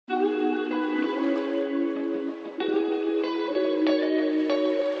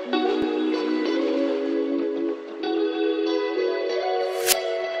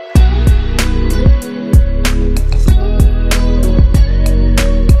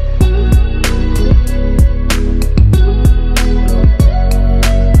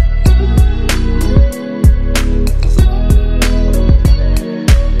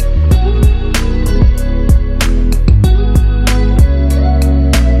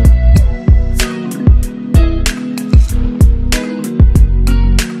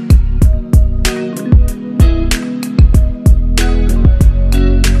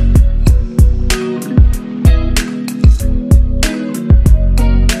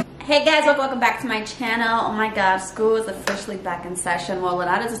Hey guys, welcome back to my channel. Oh my god, school is officially back in session. Well, it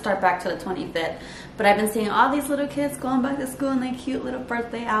doesn't start back to the 25th, but I've been seeing all these little kids going back to school in their cute little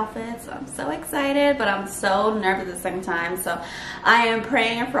birthday outfits. I'm so excited, but I'm so nervous at the same time. So I am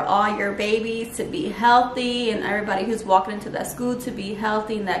praying for all your babies to be healthy and everybody who's walking into that school to be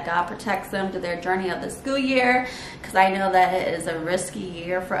healthy and that God protects them to their journey of the school year, because I know that it is a risky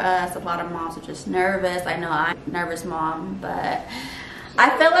year for us. A lot of moms are just nervous. I know I'm a nervous mom, but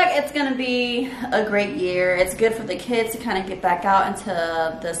I feel like it's going to be a great year. It's good for the kids to kind of get back out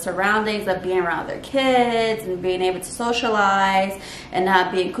into the surroundings of being around their kids and being able to socialize and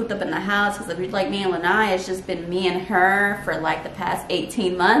not being cooped up in the house. Because if you're like me and Lanai, it's just been me and her for like the past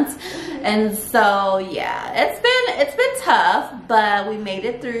 18 months. And so, yeah, it's been tough, but we made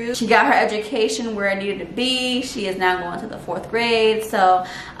it through. She got her education where it needed to be. She is now going to the 4th grade. So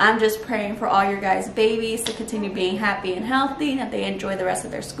I'm just praying for all your guys' babies to continue being happy and healthy and that they enjoy the rest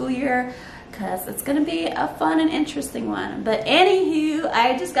of their school year, because it's gonna be a fun and interesting one. But anywho,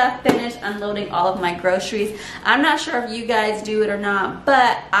 I just got finished unloading all of my groceries. I'm not sure if you guys do it or not,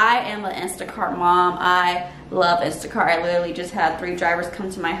 but I am an Instacart mom. I love Instacart. I literally just had 3 drivers come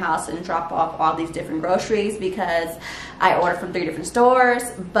to my house and drop off all these different groceries because I ordered from 3 different stores.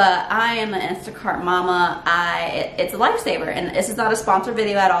 But I am an Instacart mama. It's a lifesaver, and this is not a sponsored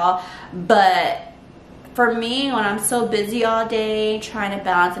video at all, but for me, when I'm so busy all day trying to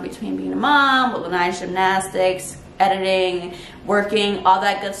balance in between being a mom, with Lanai's gymnastics, editing, working, all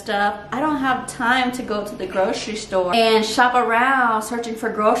that good stuff, I don't have time to go to the grocery store and shop around searching for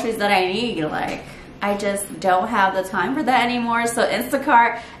groceries that I need. Like, I just don't have the time for that anymore. So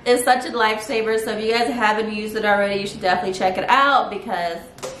Instacart is such a lifesaver. So if you guys haven't used it already, you should definitely check it out, because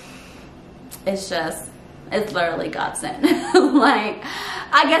it's literally godsend. Like,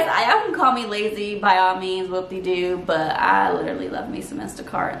 I guess y'all can call me lazy by all means, whoop-de-doo, but I literally love me some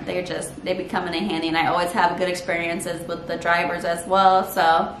Instacart. They be coming in handy, and I always have good experiences with the drivers as well.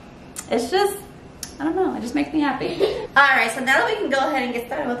 So it's just, I don't know, it just makes me happy. Alright, so now that we can go ahead and get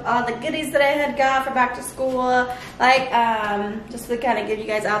started with all the goodies that I had got for back to school, like, just to kind of give you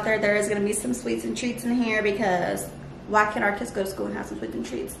guys out there is going to be some sweets and treats in here, because why can't our kids go to school and have some sweets and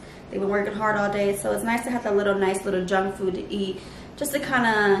treats? They've been working hard all day, so it's nice to have that nice little junk food to eat, just to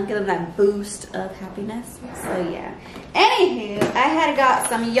kind of give them that boost of happiness. So yeah. Anywho, I had got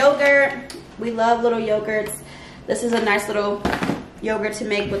some yogurt. We love little yogurts. This is a nice little yogurt to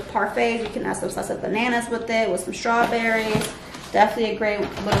make with parfaits. You can add some slices of bananas with it, with some strawberries. Definitely a great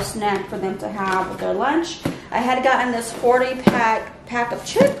little snack for them to have with their lunch. I had gotten this 40-pack of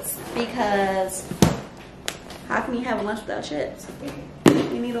chips, because how can you have a lunch without chips?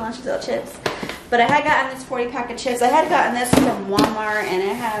 You need a lunch without chips. But I had gotten this 40-pack of chips. I had gotten this from Walmart, and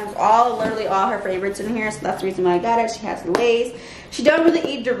it has literally all her favorites in here, so that's the reason why I got it. She has Lay's. She don't really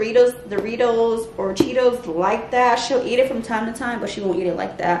eat Doritos or Cheetos like that. She'll eat it from time to time, but she won't eat it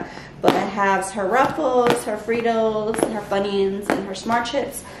like that. But it has her Ruffles, her Fritos, her Funyuns, and her Smart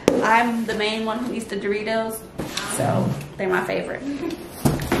Chips. I'm the main one who eats the Doritos, so they're my favorite.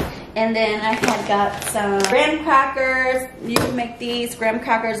 And then I had got some graham crackers. You can make these graham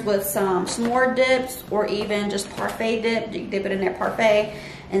crackers with some s'more dips, or even just parfait dip. You can dip it in their parfait.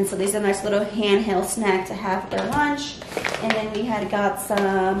 And so these are a nice little handheld snack to have for their lunch. And then we had got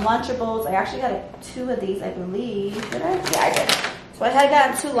some Lunchables. I actually got 2 of these, I believe. Did I? Yeah, I did. So I had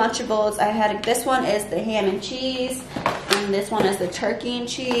gotten 2 Lunchables. This one is the ham and cheese, and this one is the turkey and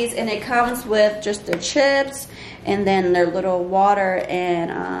cheese. And it comes with just their chips, and then their little water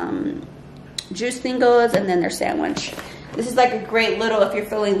and juice thingos, and then their sandwich. This is like a great little, if you're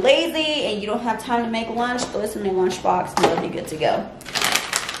feeling lazy and you don't have time to make lunch, throw this in your lunchbox and it'll be good to go.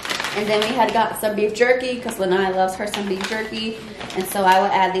 And then we had got some beef jerky, because Lanai loves her some beef jerky, and so I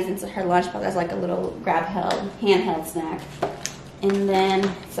would add these into her lunchbox as like a little handheld snack. And then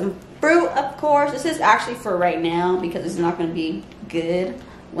some fruit, of course. This is actually for right now, because it's not going to be good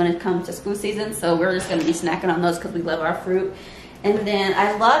when it comes to school season. So we're just going to be snacking on those because we love our fruit. And then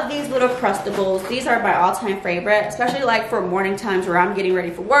I love these little Crustables. These are my all-time favorite, especially like for morning times where I'm getting ready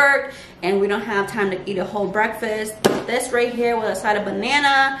for work and we don't have time to eat a whole breakfast. This right here with a side of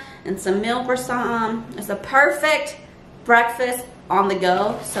banana and some milk or something, it's a perfect breakfast on the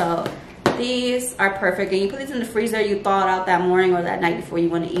go. So these are perfect, and you put these in the freezer, you thaw it out that morning or that night before you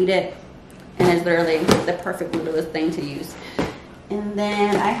want to eat it, and it's literally the perfect little thing to use. And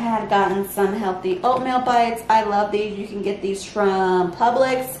then I had gotten some healthy oatmeal bites. I love these. You can get these from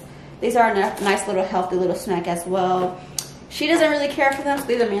Publix. These are a nice little healthy little snack as well. She doesn't really care for them, so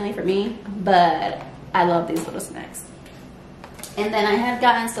these are mainly for me, but I love these little snacks. And then I had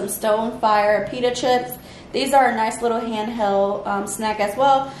gotten some Stone Fire pita chips. These are a nice little handheld snack as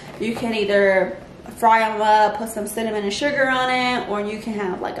well. You can either fry them up, put some cinnamon and sugar on it, or you can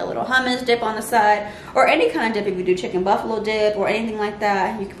have like a little hummus dip on the side, or any kind of dip. If you do chicken buffalo dip or anything like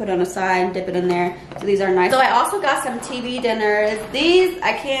that, you can put it on the side and dip it in there. So these are nice. So I also got some TV dinners. These,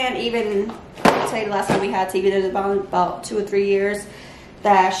 I can't even tell you the last time we had TV dinners, about 2 or 3 years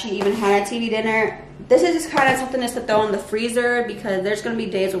that she even had a TV dinner. This is just kind of something just to throw in the freezer, because there's going to be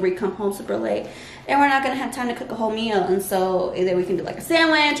days where we come home super late and we're not going to have time to cook a whole meal. And so either we can do like a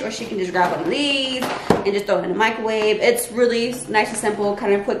sandwich, or she can just grab one of these and just throw it in the microwave. It's really nice and simple,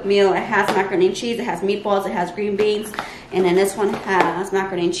 kind of quick meal. It has macaroni and cheese, it has meatballs, it has green beans, and then this one has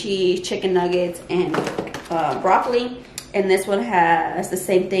macaroni and cheese, chicken nuggets, and broccoli. And this one has the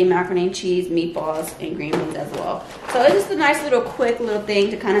same thing, macaroni and cheese, meatballs, and green beans as well. So it's just a nice little quick little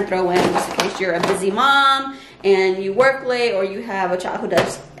thing to kind of throw in, just in case you're a busy mom and you work late, or you have a child who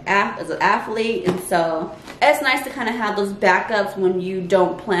does as an athlete. And so it's nice to kind of have those backups when you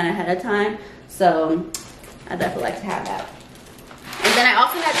don't plan ahead of time. So I definitely like to have that. And then I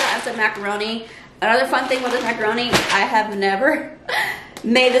also had gotten some macaroni. Another fun thing with this macaroni, I have never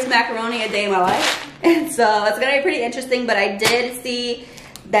made this macaroni a day in my life. And so it's gonna be pretty interesting, but I did see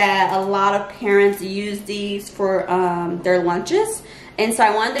that a lot of parents use these for their lunches. And so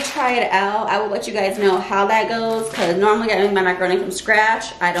I wanted to try it out. I will let you guys know how that goes, because normally I make my macaroni from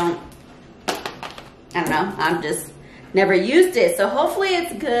scratch. I don't know, I'm just never used it. So hopefully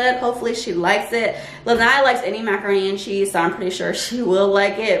it's good, hopefully she likes it. Lanai likes any macaroni and cheese, so I'm pretty sure she will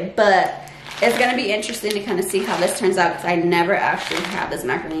like it, but it's gonna be interesting to kind of see how this turns out, because I never actually have this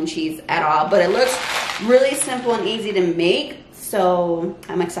macaroni and cheese at all. But it looks really simple and easy to make, so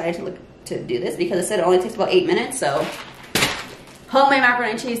I'm excited to do this, because it said it only takes about 8 minutes. So homemade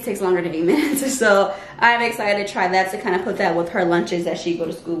macaroni and cheese takes longer than 8 minutes. So I'm excited to try that, to kind of put that with her lunches that she go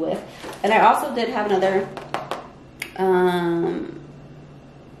to school with. And I also did have another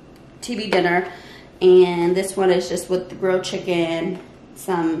TV dinner, and this one is just with the grilled chicken,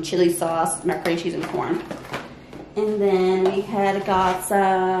 some chili sauce, macaroni, cheese, and corn. And then we had got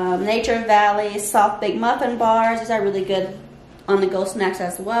some Nature Valley soft baked muffin bars. These are really good on the go snacks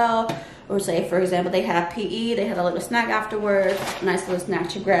as well. Or say, for example, they have PE, they had a little snack afterwards, nice little snack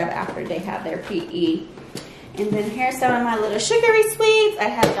to grab after they have their PE. And then here's some of my little sugary sweets. I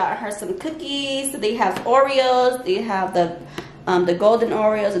have got her some cookies. So they have Oreos, they have the golden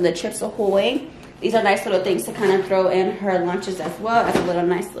Oreos and the Chips Ahoy. These are nice little things to kind of throw in her lunches as well, as a little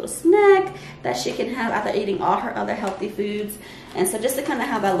nice little snack that she can have after eating all her other healthy foods. And so just to kind of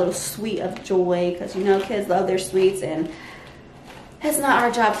have that little sweet of joy, because you know kids love their sweets, and it's not our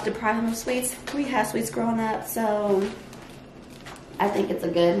job to deprive them of sweets. We had sweets growing up, so I think it's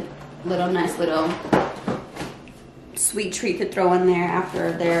a good little nice little sweet treat to throw in there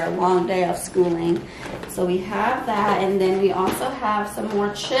after their long day of schooling. So we have that, and then we also have some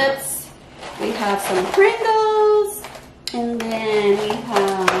more chips. We have some Pringles, and then we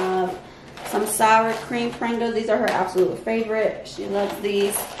have some sour cream Pringles. These are her absolute favorite. She loves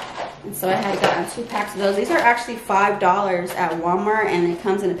these. And so I had gotten 2 packs of those. These are actually $5 at Walmart, and it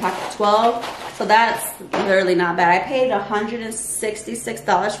comes in a pack of 12. So that's literally not bad. I paid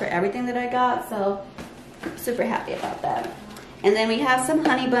 $166 for everything that I got, so super happy about that. And then we have some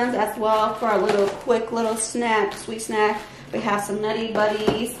honey buns as well for a little quick little snack, sweet snack. We have some Nutty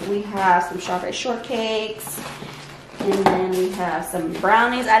Buddies. We have some strawberry shortcakes. And then we have some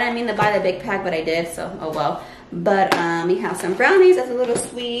brownies. I didn't mean to buy the big pack, but I did, so oh well. But we have some brownies as a little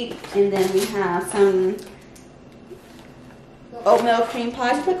sweet. And then we have some oatmeal cream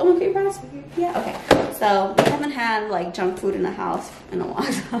pies. You like oatmeal cream pies? Yeah, okay. So we haven't had like junk food in the house in a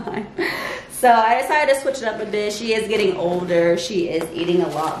long time. So I decided to switch it up a bit. She is getting older. She is eating a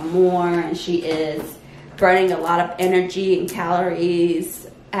lot more, and she is burning a lot of energy and calories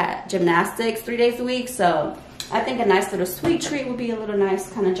at gymnastics 3 days a week. So I think a nice little sweet treat would be a little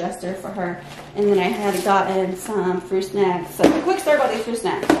nice kind of gesture for her. And then I had gotten some fruit snacks. So a quick story about these fruit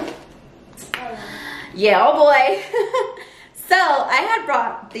snacks. Yeah, oh boy. So I had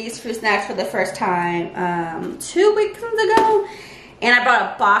brought these fruit snacks for the first time 2 weeks ago, and I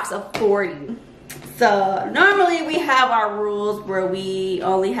brought a box of 40. So normally we have our rules where we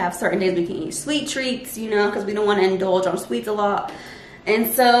only have certain days we can eat sweet treats, you know, because we don't want to indulge on sweets a lot.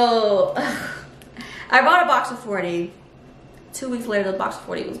 And so I bought a box of 40. 2 weeks later, the box of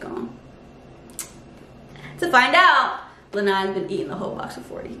 40 was gone. To find out, Lanai's been eating the whole box of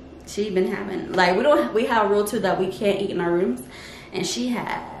 40. She's been having, like, we have a rule too that we can't eat in our rooms, and she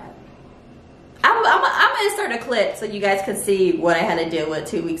had. I'm gonna insert a clip so you guys can see what I had to deal with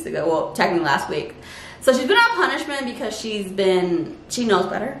 2 weeks ago. Well, technically last week. So she's been on punishment because she knows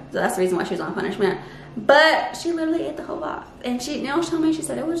better. So that's the reason why she's on punishment. But she literally ate the whole box. And she told me, she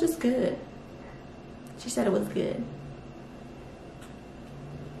said it was just good. She said it was good.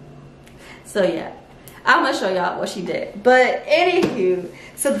 So yeah, I'm gonna show y'all what she did. But anywho,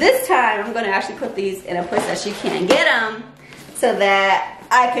 so this time I'm gonna actually put these in a place that she can't get them, so that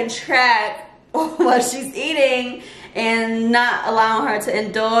I can track what she's eating and not allowing her to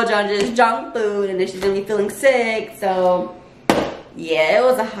indulge on just junk food, and then she's gonna be feeling sick. So yeah, it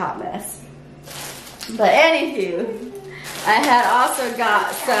was a hot mess. But anywho, I had also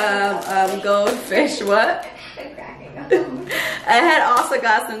got some goldfish. What? I had also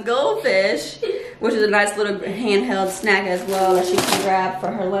got some goldfish, which is a nice little handheld snack as well that she can grab for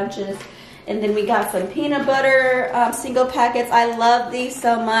her lunches. And then we got some peanut butter single packets. I love these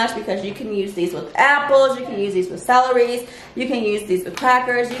so much because you can use these with apples, you can use these with celeries, you can use these with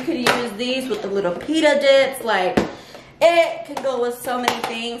crackers, you can use these with the little pita dips. Like, it can go with so many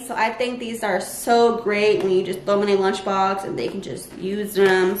things. So I think these are so great when you just throw them in a lunchbox and they can just use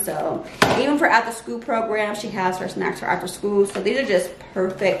them. So even for after school programs, she has her snacks for after school. So these are just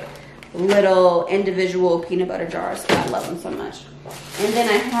perfect little individual peanut butter jars. I love them so much. And then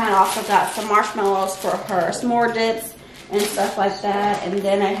I had also got some marshmallows for her s'more dips and stuff like that. And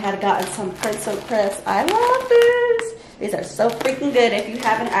then I had gotten some Prince-O Crisps. I love these. These are so freaking good. If you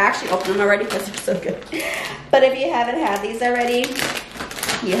haven't, I actually opened them already because they're so good. But if you haven't had these already,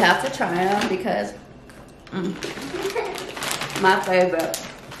 you have to try them because my favorite.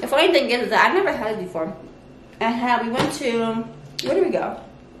 The funny thing is that I've never had it before. We went to, where did we go?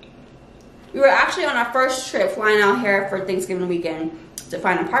 We were actually on our first trip flying out here for Thanksgiving weekend to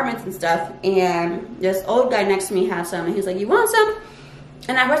find apartments and stuff. And this old guy next to me had some, and he's like, "You want some?"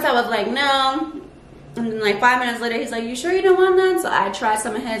 And at first I was like, "No." And then like 5 minutes later, he's like, "You sure you don't want none?" So I tried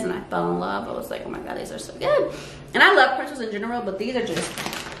some of his and I fell in love. I was like, "Oh my God, these are so good." And I love pretzels in general, but these are just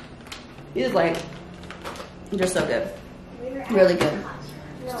like, they're so good. Really good.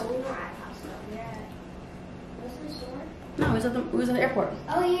 No, we were at Costco. We were at, what's the store? No, we was at the airport.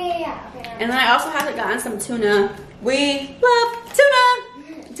 Oh, yeah. Okay, and then I also had gotten some tuna. We love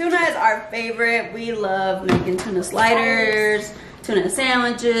tuna. Tuna is our favorite. We love making tuna sliders, tuna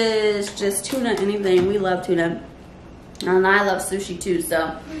sandwiches, just tuna anything. We love tuna. And I love sushi too,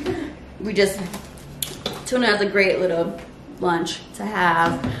 so tuna is a great little lunch to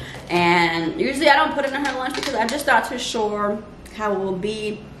have. And usually I don't put it in her lunch because I'm just not too sure how it will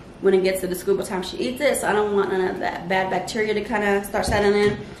be when it gets to the school by the time she eats it. So I don't want none of that bad bacteria to kind of start setting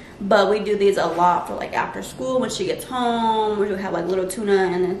in. But we do these a lot for like after school when she gets home. We do have like little tuna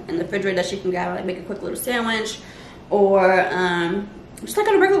in the refrigerator that she can grab and like make a quick little sandwich. Or just like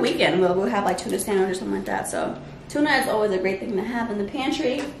on a regular weekend, we'll have like tuna sandwich or something like that. So tuna is always a great thing to have in the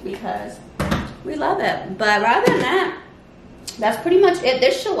pantry because we love it. But rather than that, that's pretty much it.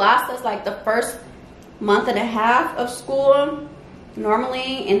 This should last us like the first month and a half of school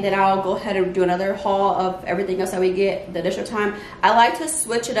normally, and then I'll go ahead and do another haul of everything else that we get the initial time. I like to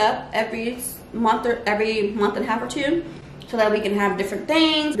switch it up every month and a half or two so that we can have different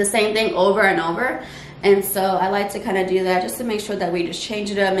things, the same thing over and over. And so I like to kind of do that just to make sure that we just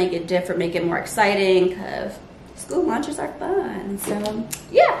change it up, make it different, make it more exciting, because school lunches are fun. So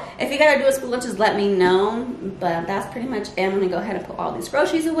yeah, if you gotta do a school lunches, let me know. But that's pretty much it. I'm gonna go ahead and put all these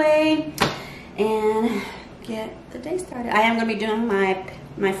groceries away and get the day started. I am gonna be doing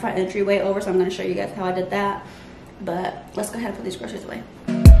my front entryway over, so I'm gonna show you guys how I did that. But let's go ahead and put these groceries away.